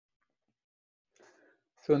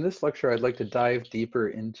So in this lecture, I'd like to dive deeper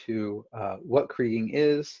into what Kriging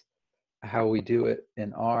is, how we do it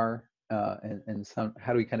in R, and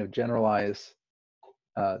how do we kind of generalize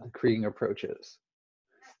the Kriging approaches.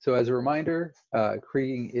 So as a reminder,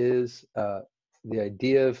 Kriging is the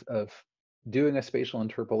idea of doing a spatial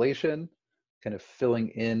interpolation, kind of filling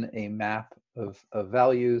in a map of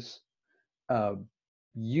values,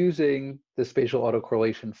 using the spatial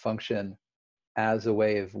autocorrelation function as a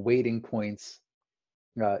way of weighting points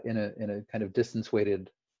in a kind of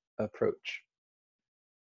distance-weighted approach.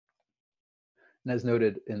 And as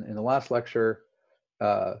noted in the last lecture,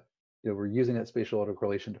 we're using that spatial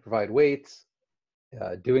autocorrelation to provide weights.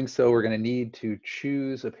 Doing so, we're going to need to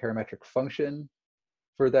choose a parametric function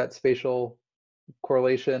for that spatial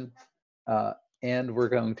correlation. And we're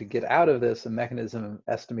going to get out of this a mechanism of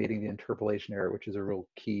estimating the interpolation error, which is a real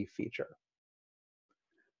key feature.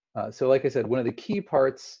 So like I said, one of the key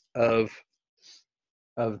parts of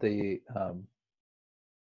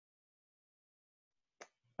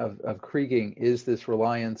Kriging is this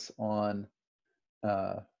reliance on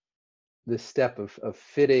this step of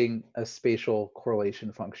fitting a spatial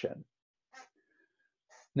correlation function.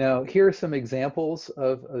 Now, here are some examples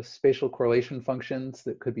of spatial correlation functions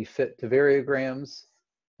that could be fit to variograms.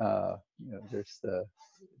 There's the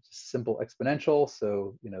simple exponential.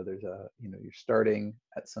 So, there's you're starting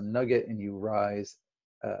at some nugget and you rise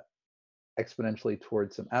exponentially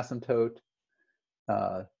towards some asymptote.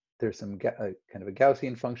 There's some kind of a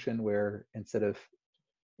Gaussian function where instead of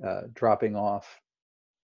dropping off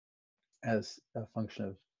as a function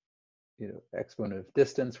of exponent of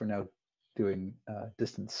distance, we're now doing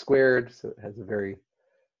distance squared. So it has a very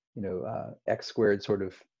x squared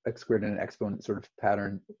and an exponent sort of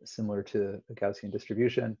pattern similar to a Gaussian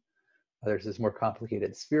distribution. There's this more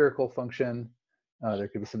complicated spherical function. There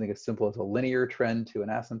could be something as simple as a linear trend to an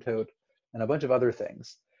asymptote, and a bunch of other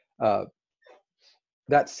things.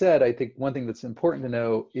 That said, I think one thing that's important to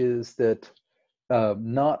know is that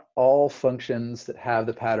not all functions that have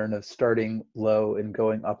the pattern of starting low and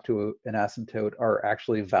going up to an asymptote are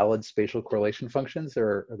actually valid spatial correlation functions.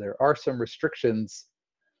 There are some restrictions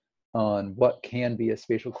on what can be a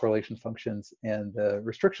spatial correlation functions, and the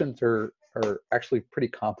restrictions are actually pretty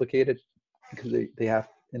complicated because they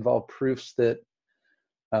involve proofs that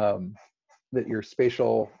that your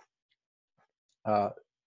spatial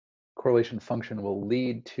correlation function will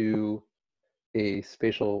lead to a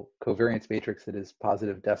spatial covariance matrix that is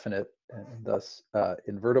positive definite and thus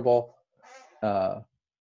invertible.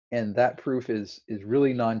 And that proof is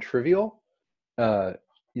really non-trivial.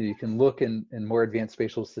 You can look in more advanced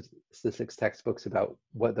spatial statistics textbooks about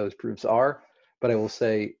what those proofs are. But I will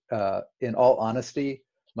say, in all honesty,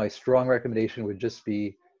 my strong recommendation would just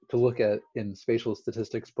be to look at, in spatial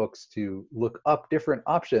statistics books, to look up different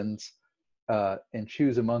options and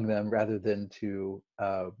choose among them rather than to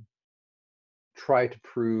try to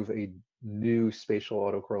prove a new spatial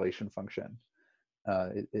autocorrelation function.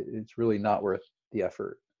 It's really not worth the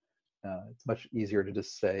effort. It's much easier to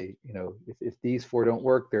just say, if these four don't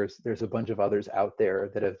work, there's a bunch of others out there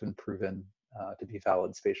that have been proven to be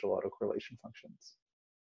valid spatial autocorrelation functions.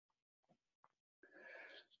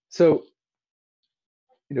 So,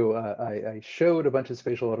 I showed a bunch of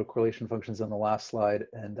spatial autocorrelation functions on the last slide,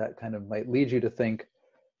 and that kind of might lead you to think,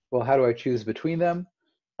 well, how do I choose between them?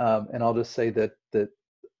 And I'll just say that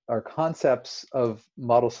our concepts of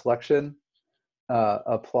model selection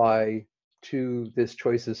apply to this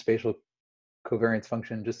choice of spatial covariance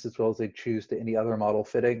function just as well as they choose to any other model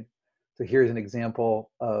fitting. So here's an example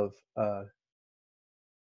of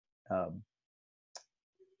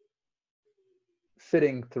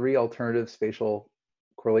fitting three alternative spatial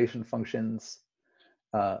correlation functions,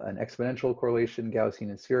 an exponential correlation, Gaussian,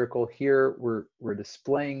 and spherical. Here we're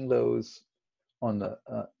displaying those on the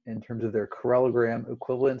in terms of their parallelogram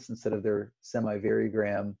equivalence instead of their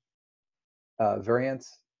semi-variogram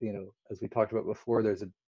variance. As we talked about before, there's a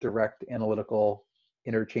direct analytical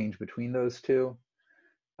interchange between those two.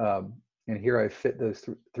 And here I fit those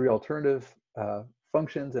three alternative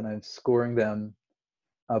functions, and I'm scoring them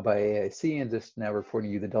by AIC, and just now reporting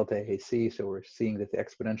you the delta AIC. So we're seeing that the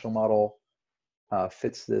exponential model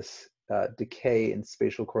fits this decay in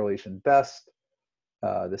spatial correlation best.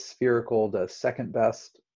 The spherical does second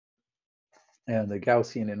best, and the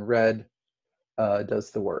Gaussian in red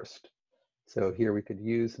does the worst. So here we could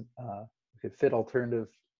fit alternative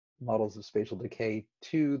models of spatial decay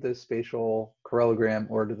to the spatial parallelogram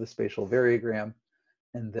or to the spatial variogram,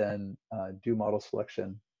 and then do model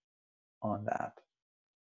selection on that.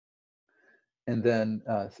 And then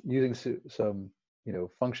using some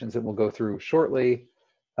functions that we'll go through shortly,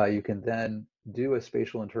 you can then do a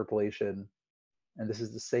spatial interpolation And this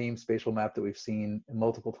is the same spatial map that we've seen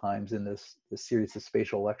multiple times in this series of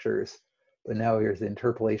spatial lectures. But now here's the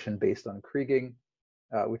interpolation based on Kriging,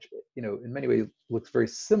 which, in many ways looks very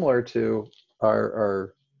similar to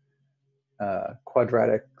our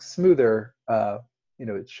quadratic smoother.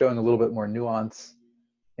 It's showing a little bit more nuance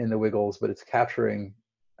in the wiggles, but it's capturing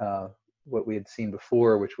what we had seen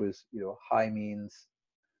before, which was, high means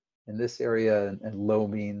in this area and low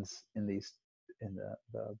means in the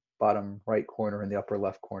bottom right corner and the upper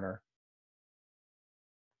left corner.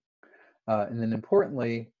 And then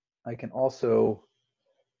importantly, I can also,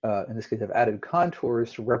 in this case, I've added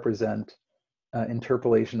contours to represent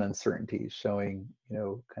interpolation uncertainties, showing,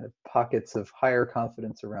 kind of pockets of higher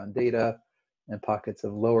confidence around data and pockets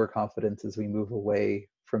of lower confidence as we move away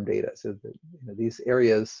from data. So these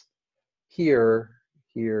areas here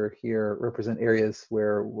represent areas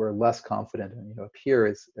where we're less confident, and up here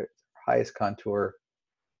is highest contour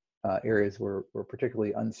areas where we're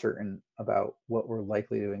particularly uncertain about what we're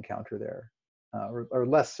likely to encounter there, or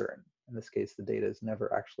less certain. In this case, the data is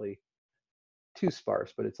never actually too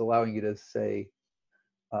sparse, but it's allowing you to say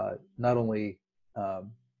not only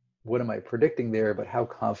what am I predicting there, but how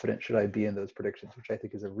confident should I be in those predictions, which I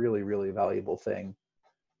think is a really, really valuable thing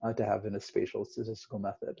to have in a spatial statistical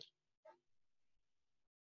method.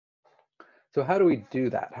 So how do we do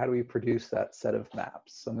that? How do we produce that set of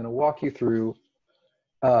maps? So I'm going to walk you through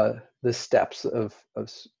the steps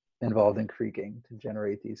involved in Kriging to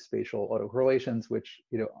generate these spatial autocorrelations, which,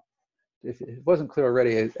 if it wasn't clear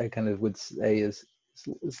already, I kind of would say is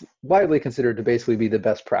widely considered to basically be the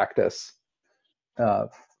best practice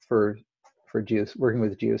for working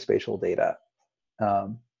with geospatial data,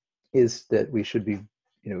 is that we should be,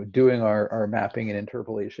 doing our mapping and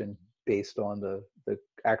interpolation based on the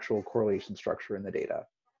actual correlation structure in the data.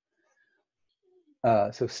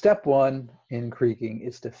 So step one in Kriging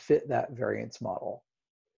is to fit that variance model.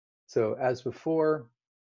 So as before,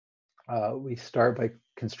 we start by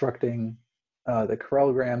constructing the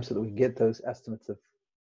correlogram so that we get those estimates of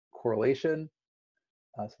correlation.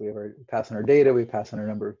 So we pass in our data, we pass in our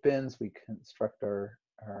number of bins, we construct our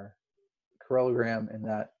correlogram, and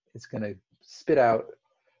that is going to spit out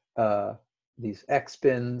these X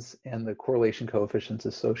bins and the correlation coefficients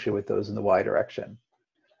associated with those in the Y direction.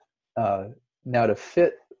 Now to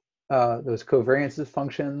fit those covariances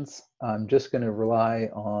functions, I'm just going to rely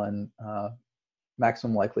on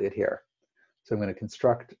maximum likelihood here. So I'm going to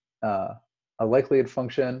construct a likelihood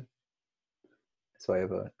function. So I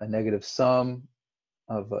have a negative sum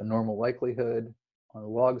of a normal likelihood on a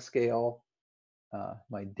log scale.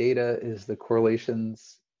 My data is the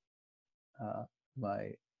correlations.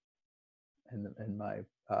 My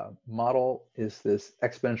model is this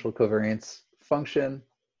exponential covariance function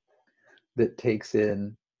that takes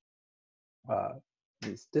in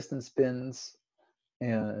these distance bins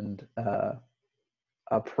and a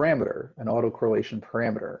parameter, an autocorrelation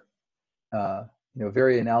parameter,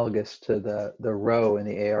 very analogous to the rho in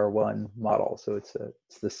the AR1 model. So it's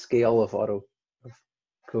the scale of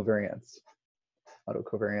autocovariance.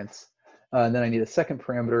 And then I need a second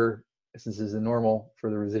parameter, since this is a normal, for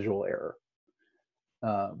the residual error.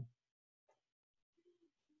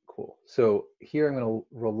 Cool. So here I'm going to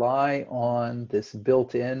rely on this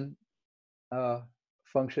built-in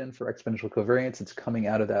function for exponential covariance. It's coming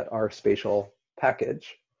out of that R spatial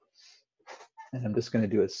package. And I'm just going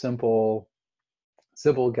to do a simple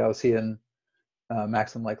Gaussian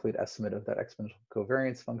maximum likelihood estimate of that exponential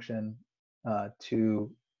covariance function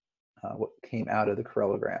to what came out of the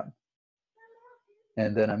correlogram.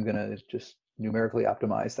 And then I'm going to just numerically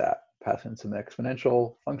optimize that, pass in some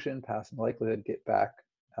exponential function, pass in likelihood, get back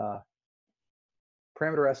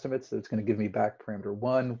parameter estimates. So it's going to give me back parameter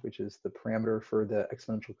 1, which is the parameter for the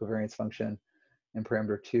exponential covariance function, and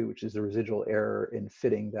parameter 2, which is the residual error in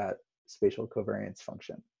fitting that spatial covariance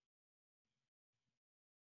function.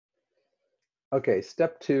 Okay,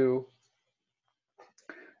 step 2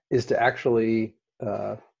 is to actually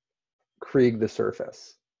Krig the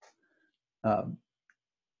surface.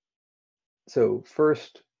 So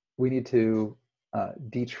first, we need to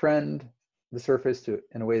detrend the surface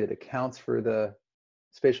in a way that accounts for the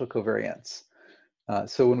spatial covariance.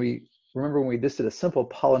 So when we just did a simple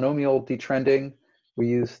polynomial detrending, we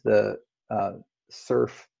used the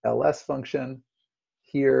surf ls function.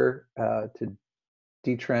 Here to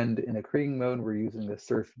detrend in a Kriging mode, we're using the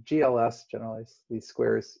surf gls, generalized least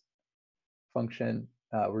squares function.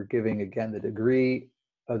 We're giving, again, the degree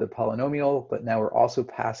of the polynomial, but now we're also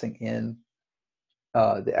passing in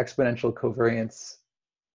the exponential covariance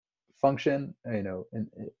function. In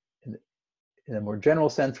a more general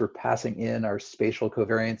sense, we're passing in our spatial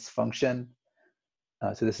covariance function.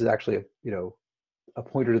 So this is actually a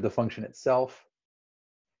pointer to the function itself.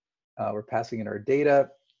 We're passing in our data,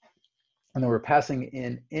 and then we're passing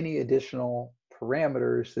in any additional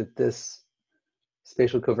parameters that this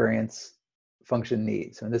spatial covariance function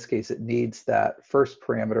needs. So in this case, it needs that first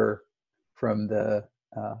parameter from the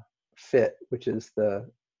fit, which is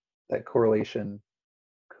that correlation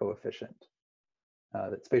coefficient,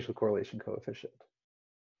 that spatial correlation coefficient.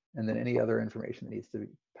 And then any other information that needs to be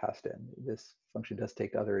passed in. This function does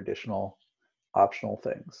take other additional optional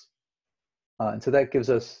things. And so that gives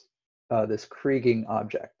us this Kriging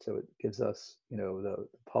object. So it gives us, the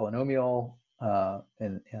polynomial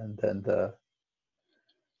and then the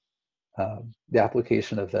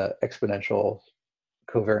application of the exponential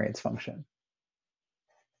covariance function.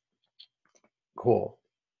 Cool.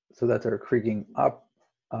 So that's our Kriging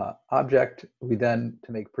object. We then,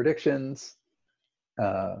 to make predictions,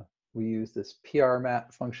 we use this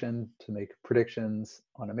PRMat function to make predictions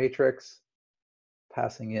on a matrix,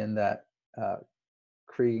 passing in that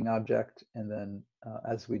Kriging object, and then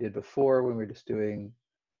as we did before when we were just doing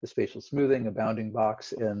the spatial smoothing, a bounding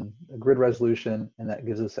box and a grid resolution, and that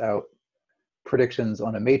gives us out predictions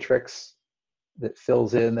on a matrix that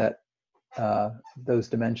fills in that those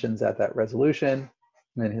dimensions at that resolution.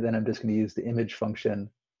 And then I'm just going to use the image function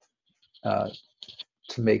to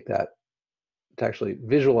make that, to actually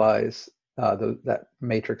visualize that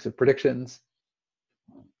matrix of predictions.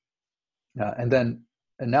 And then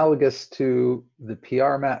analogous to the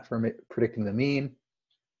PRMat for predicting the mean,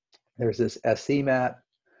 there's this SEMat,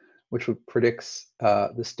 which predicts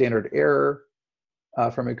the standard error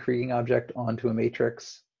from a Kriging object onto a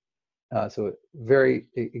matrix. So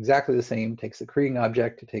exactly the same, takes the Kriging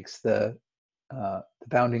object, it takes the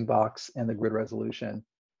bounding box and the grid resolution,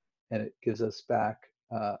 and it gives us back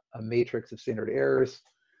a matrix of standard errors.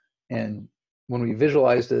 And when we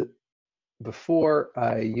visualized it before,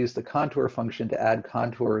 I used the contour function to add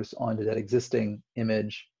contours onto that existing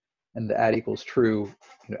image, and the add equals true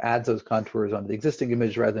adds those contours onto the existing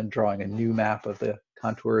image rather than drawing a new map of the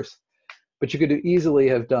contours. But you could easily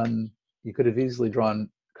have drawn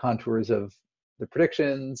contours of the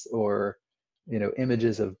predictions, or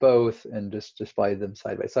images of both, and just display them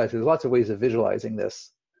side by side. So there's lots of ways of visualizing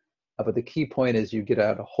this, but the key point is you get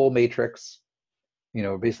out a whole matrix,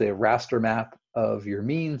 basically a raster map of your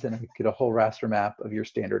means, and you get a whole raster map of your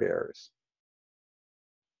standard errors.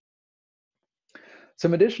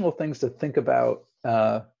 Some additional things to think about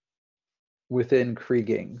within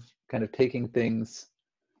Kriging, kind of taking things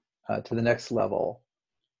to the next level.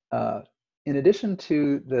 In addition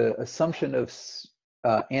to the assumption of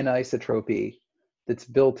anisotropy that's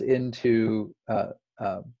built into, in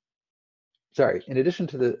addition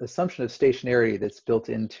to the assumption of stationarity that's built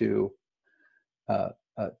into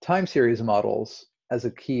time series models as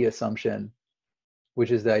a key assumption,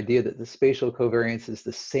 which is the idea that the spatial covariance is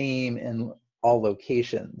the same in all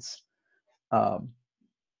locations.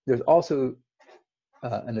 There's also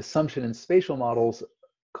an assumption in spatial models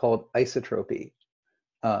called isotropy.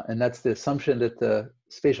 And that's the assumption that the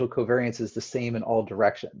spatial covariance is the same in all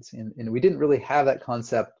directions. And we didn't really have that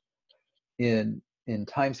concept in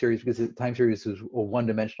time series, because time series is a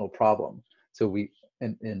one-dimensional problem. So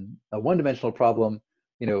in a one-dimensional problem,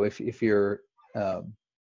 if your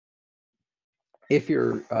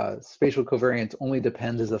spatial covariance only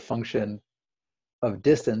depends as a function of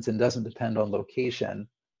distance and doesn't depend on location,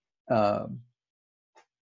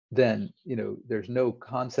 then there's no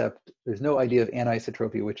idea of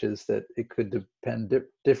anisotropy, which is that it could depend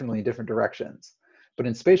differently in different directions. But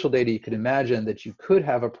in spatial data, you could imagine that you could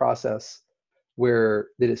have a process where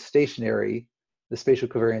that is stationary. The spatial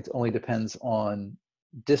covariance only depends on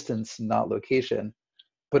distance, not location,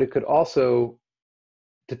 but it could also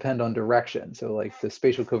depend on direction. So like the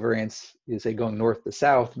spatial covariance, say going north to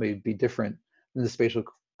south, may be different than the spatial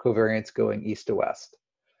covariance going east to west.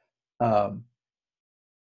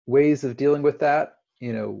 Ways of dealing with that,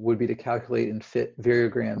 would be to calculate and fit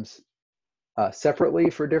variograms separately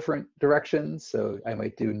for different directions. So I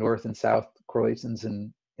might do north and south correlations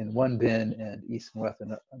in one bin and east and west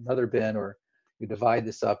in another bin, or you divide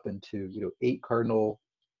this up into 8 cardinal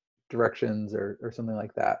directions or something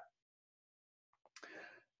like that.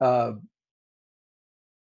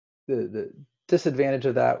 The disadvantage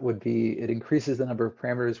of that would be it increases the number of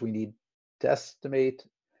parameters we need to estimate,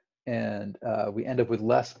 and we end up with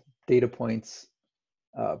less data points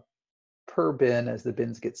per bin as the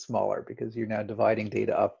bins get smaller, because you're now dividing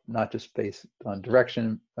data up not just based on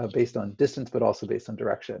direction, based on distance, but also based on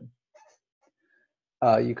direction.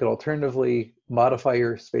 You could alternatively modify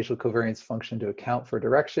your spatial covariance function to account for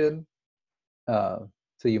direction. So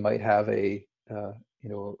you might have a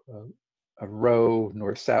a row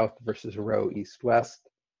north-south versus a row east-west.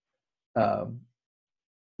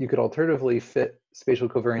 You could alternatively fit spatial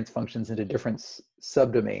covariance functions into different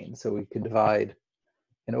subdomains. So we could divide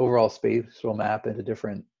an overall spatial map into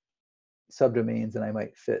different subdomains, and I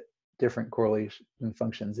might fit different correlation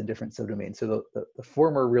functions in different subdomains. So the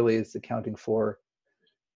former really is accounting for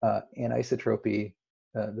anisotropy,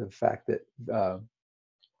 the fact that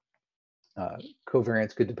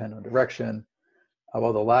covariance could depend on direction,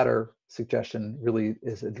 while the latter suggestion really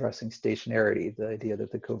is addressing stationarity, the idea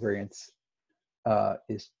that the covariance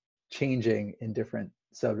is changing in different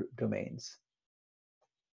subdomains.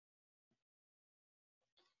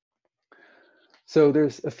 So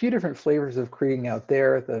there's a few different flavors of Kriging out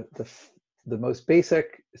there. The most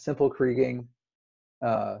basic, simple Kriging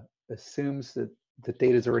assumes that the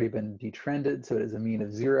data has already been detrended, so it has a mean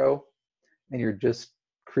of 0, and you're just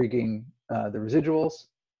Kriging the residuals.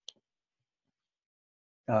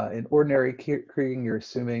 In ordinary Kriging, you're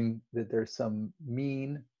assuming that there's some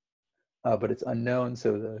mean, but it's unknown,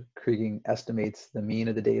 so the Kriging estimates the mean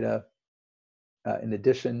of the data in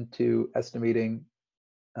addition to estimating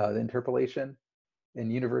the interpolation. In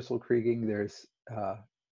universal Kriging, there's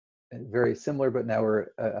very similar, but now we're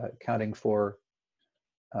accounting for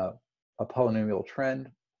a polynomial trend.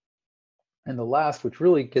 And the last, which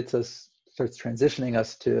really starts transitioning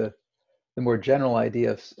us to the more general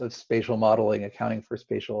idea of spatial modeling, accounting for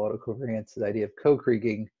spatial autocovariance, the idea of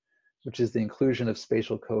co-Kriging, which is the inclusion of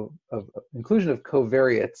inclusion of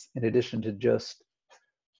covariates in addition to just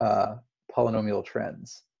polynomial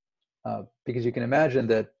trends. Because you can imagine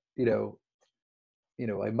that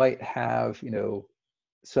I might have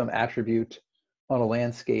some attribute on a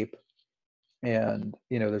landscape, and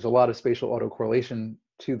there's a lot of spatial autocorrelation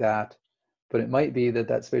to that, but it might be that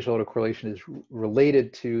that spatial autocorrelation is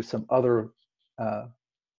related to some other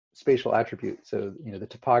spatial attribute, so the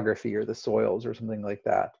topography or the soils or something like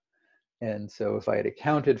that. And so if I had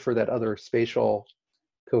accounted for that other spatial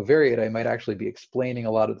covariate, I might actually be explaining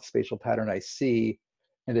a lot of the spatial pattern I see,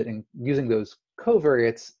 and that using those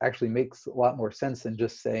covariates actually makes a lot more sense than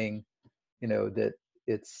just saying that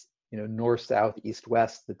it's north, south, east,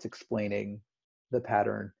 west that's explaining the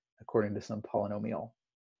pattern according to some polynomial.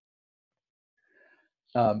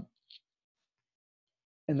 And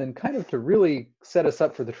then kind of to really set us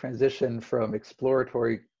up for the transition from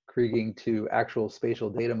exploratory Kriging to actual spatial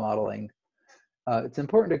data modeling, it's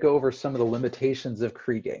important to go over some of the limitations of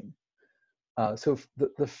Kriging. So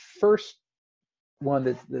the first one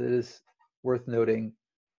that is worth noting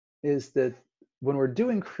is that when we're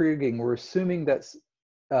doing Kriging, we're assuming that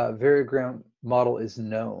variogram model is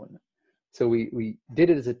known. So we did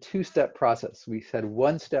it as a two-step process. We had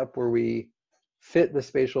one step where we fit the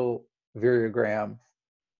spatial variogram,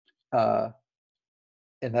 and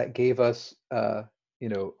that gave us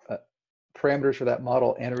parameters for that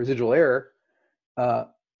model and a residual error.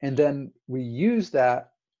 And then we use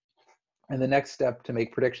that in the next step to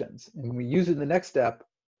make predictions. And when we use it in the next step,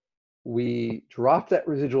 we dropped that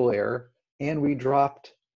residual error, and we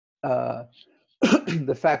dropped the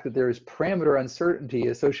fact that there is parameter uncertainty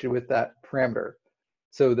associated with that parameter.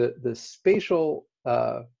 So the spatial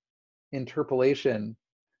interpolation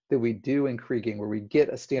that we do in Kriging, where we get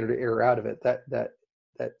a standard error out of it, that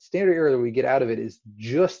standard error that we get out of it is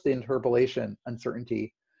just the interpolation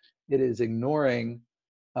uncertainty. It is ignoring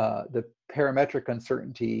the parametric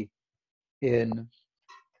uncertainty in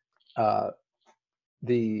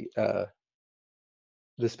the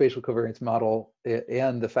spatial covariance model,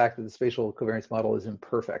 and the fact that the spatial covariance model is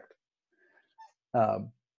imperfect.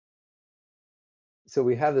 So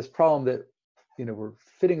we have this problem that we're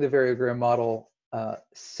fitting the variogram model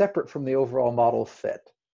separate from the overall model fit.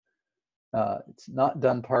 It's not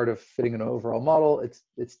done part of fitting an overall model.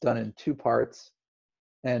 It's done in two parts.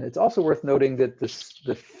 And it's also worth noting that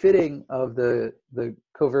the fitting of the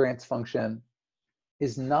covariance function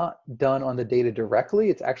is not done on the data directly.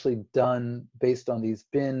 It's actually done based on these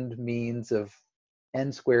binned means of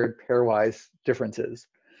n-squared pairwise differences.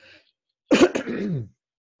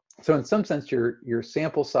 So in some sense, your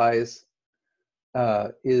sample size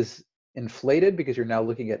is inflated because you're now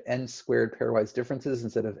looking at n-squared pairwise differences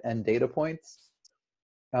instead of n data points.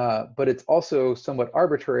 But it's also somewhat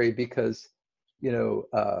arbitrary because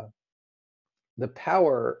the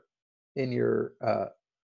power in your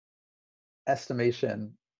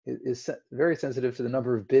estimation is very sensitive to the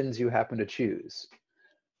number of bins you happen to choose.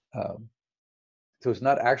 So it's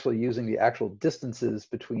not actually using the actual distances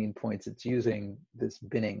between points, it's using this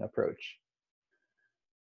binning approach.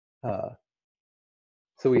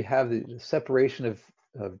 So we have the separation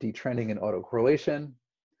of detrending and autocorrelation.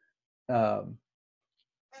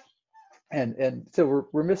 And so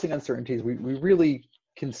we're missing uncertainties. We really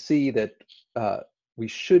can see that we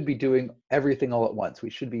should be doing everything all at once. We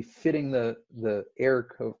should be fitting the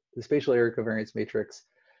spatial error covariance matrix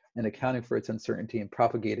and accounting for its uncertainty and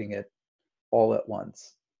propagating it all at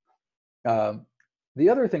once. The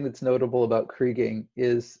other thing that's notable about Kriging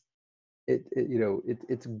is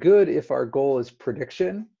it's good if our goal is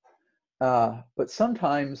prediction, but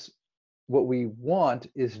sometimes what we want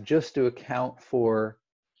is just to account for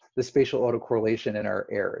the spatial autocorrelation in our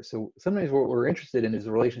errors. So sometimes what we're interested in is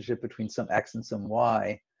the relationship between some x and some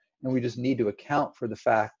y, and we just need to account for the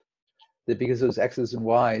fact that because those x's and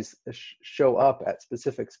y's show up at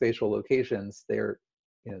specific spatial locations,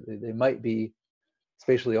 they might be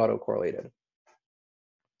spatially autocorrelated.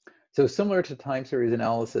 So similar to time series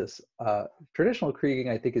analysis, traditional Kriging,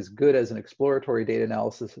 I think, is good as an exploratory data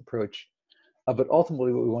analysis approach, but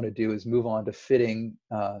ultimately what we want to do is move on to fitting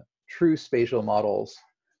true spatial models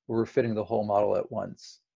where we're fitting the whole model at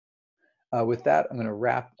once. With that, I'm going to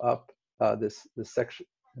wrap up this section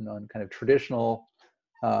on kind of traditional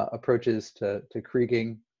approaches to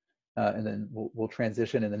Kriging, and then we'll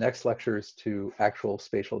transition in the next lectures to actual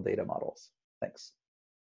spatial data models. Thanks.